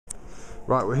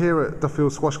Right, we're here at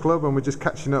Duffield Squash Club and we're just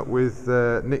catching up with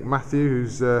Nick Matthew,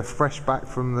 who's fresh back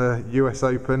from the US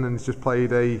Open and has just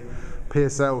played a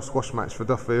PSL squash match for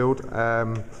Duffield.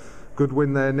 Good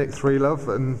win there, Nick, 3-love,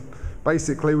 and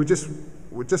basically we're just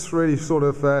really sort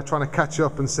of trying to catch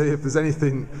up and see if there's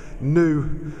anything new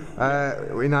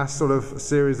in our sort of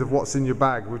series of what's in your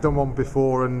bag. We've done one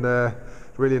before and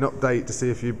really an update to see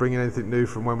if you're bringing anything new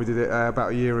from when we did it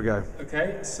about a year ago.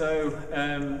 Okay,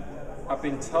 so I've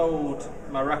been told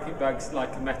my racket bag's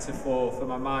like a metaphor for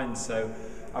my mind, so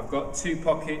I've got two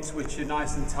pockets which are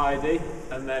nice and tidy,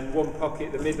 and then one pocket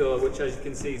in the middle which, as you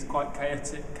can see, is quite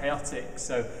chaotic.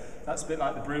 So that's a bit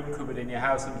like the broom cupboard in your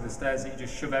house under the stairs that you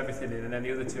just shove everything in, and then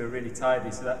the other two are really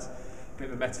tidy. So that's a bit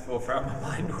of a metaphor for how my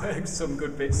mind works. Some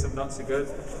good bits, some not so good.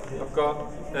 I've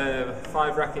got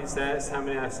 5 rackets there. It's how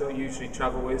many I sort of usually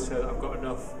travel with, so I've got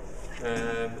enough.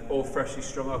 All freshly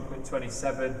strung up at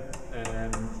 27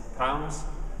 pounds.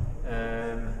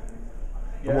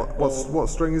 Yeah, what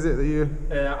string is it that you?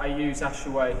 I use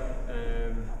Ashaway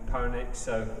Paranix,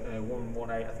 so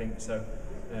 118 I think. So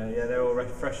yeah, they're all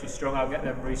freshly strung. I'll get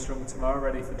them restrung tomorrow,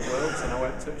 ready for the Worlds, and I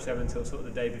won't touch them until sort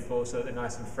of the day before, so they're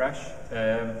nice and fresh.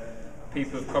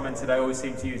 People have commented I always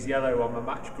seem to use yellow on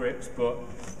my match grips, but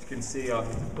as you can see on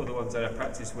other ones that I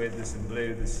practice with, there's some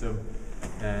blue, there's some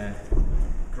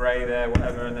grey there,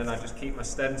 whatever, and then I just keep my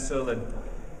stencil. And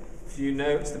if you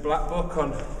notice the black book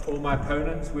on all my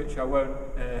opponents, which I won't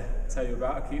tell you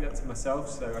about, I keep that to myself,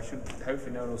 so I should,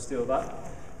 hopefully no one will steal that.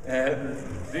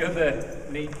 The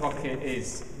other neat pocket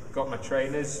is, got my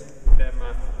trainers, they're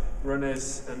my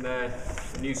runners, and they're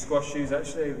new squash shoes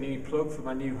actually, a new plug for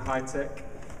my new high-tech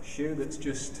shoe that's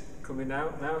just coming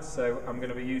out now, so I'm going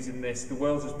to be using this. The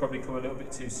Worlds has probably come a little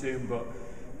bit too soon, but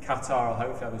Qatar I'll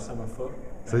hopefully have a summer foot.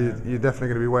 So you're definitely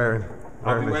going to be wearing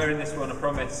I'll be wearing this one, I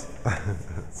promise.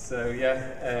 So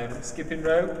yeah, skipping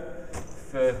rope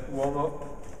for warm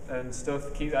up and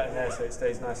stuff, keep that in there so it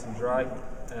stays nice and dry.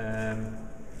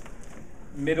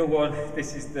 Middle one,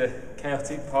 this is the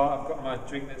chaotic part. I've got my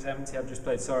drink that's empty. I've just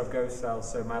played Sorov Go style,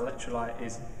 so my electrolyte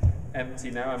is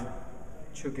empty now. I'm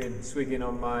swigging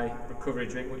on my recovery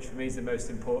drink, which for me is the most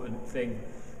important thing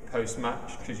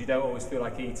post-match, because you don't always feel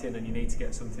like eating and you need to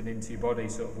get something into your body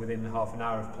sort of within half an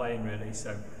hour of playing, really.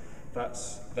 So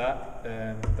that's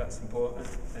that's important.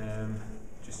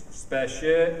 Just spare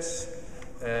shirts.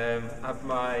 Have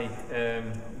my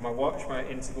my watch, my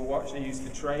interval watch I use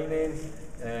for training.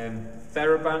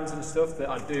 TheraBands and stuff that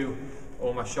I do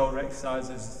all my shoulder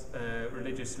exercises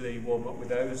religiously, warm up with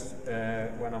those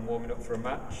when I'm warming up for a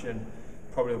match, and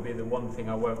probably will be the one thing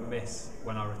I won't miss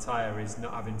when I retire is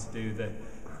not having to do the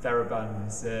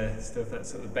TheraBands stuff. That's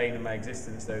sort of the bane of my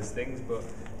existence, those things, but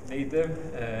need them.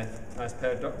 Nice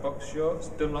pair of box shorts.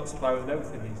 Dunlop supply with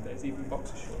everything these days, even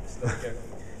boxer shorts.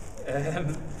 There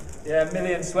we go. Yeah, a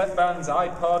million sweatbands,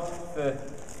 iPod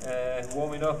for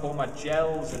warming up, all my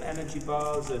gels and energy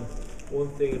bars and one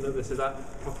thing and another. So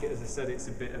that pocket, as I said, it's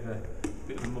a bit of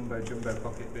a mumbo jumbo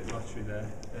pocket, a bit lottery there.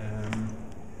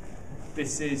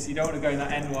 This is, you don't want to go in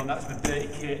that end one, that's my dirty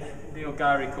kit. Neil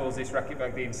Gowrie calls this racket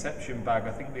bag the Inception bag.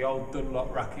 I think the old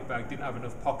Dunlop racket bag didn't have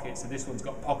enough pockets, so this one's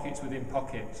got pockets within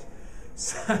pockets.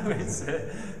 So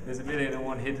there's a million and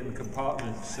one hidden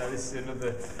compartments. So this is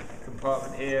another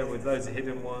compartment here with loads of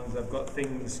hidden ones. I've got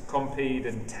things, compeed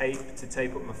and tape to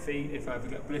tape up my feet if I ever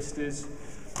get blisters.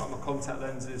 I've got my contact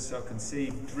lenses so I can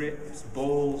see, grips,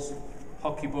 balls,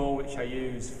 hockey ball which I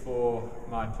use for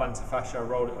my plantar fascia. I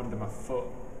roll it under my foot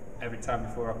every time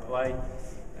before I play.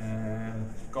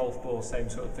 Golf ball, same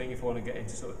sort of thing if I want to get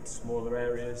into sort of smaller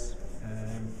areas.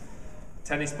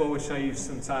 Tennis ball, which I use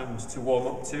sometimes to warm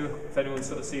up to. If anyone's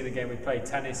sort of seen the game, we play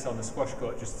tennis on the squash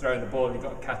court, just throwing the ball and you've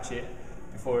got to catch it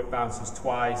before it bounces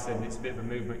twice, and it's a bit of a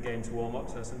movement game to warm up,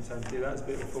 so I sometimes do that. It's a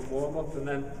bit of a fun warm up. And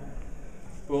then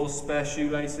balls, spare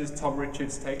shoelaces. Tom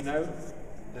Richards, take note.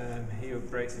 He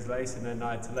breaks his lace, and then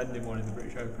I had to lend him one in the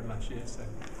British Open last year. So.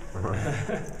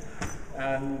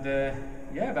 And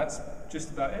yeah, that's just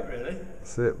about it, really.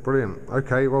 That's it, brilliant.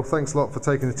 Okay, well, thanks a lot for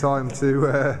taking the time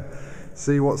to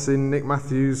see what's in Nick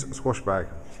Matthews' squash bag.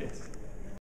 Cheers.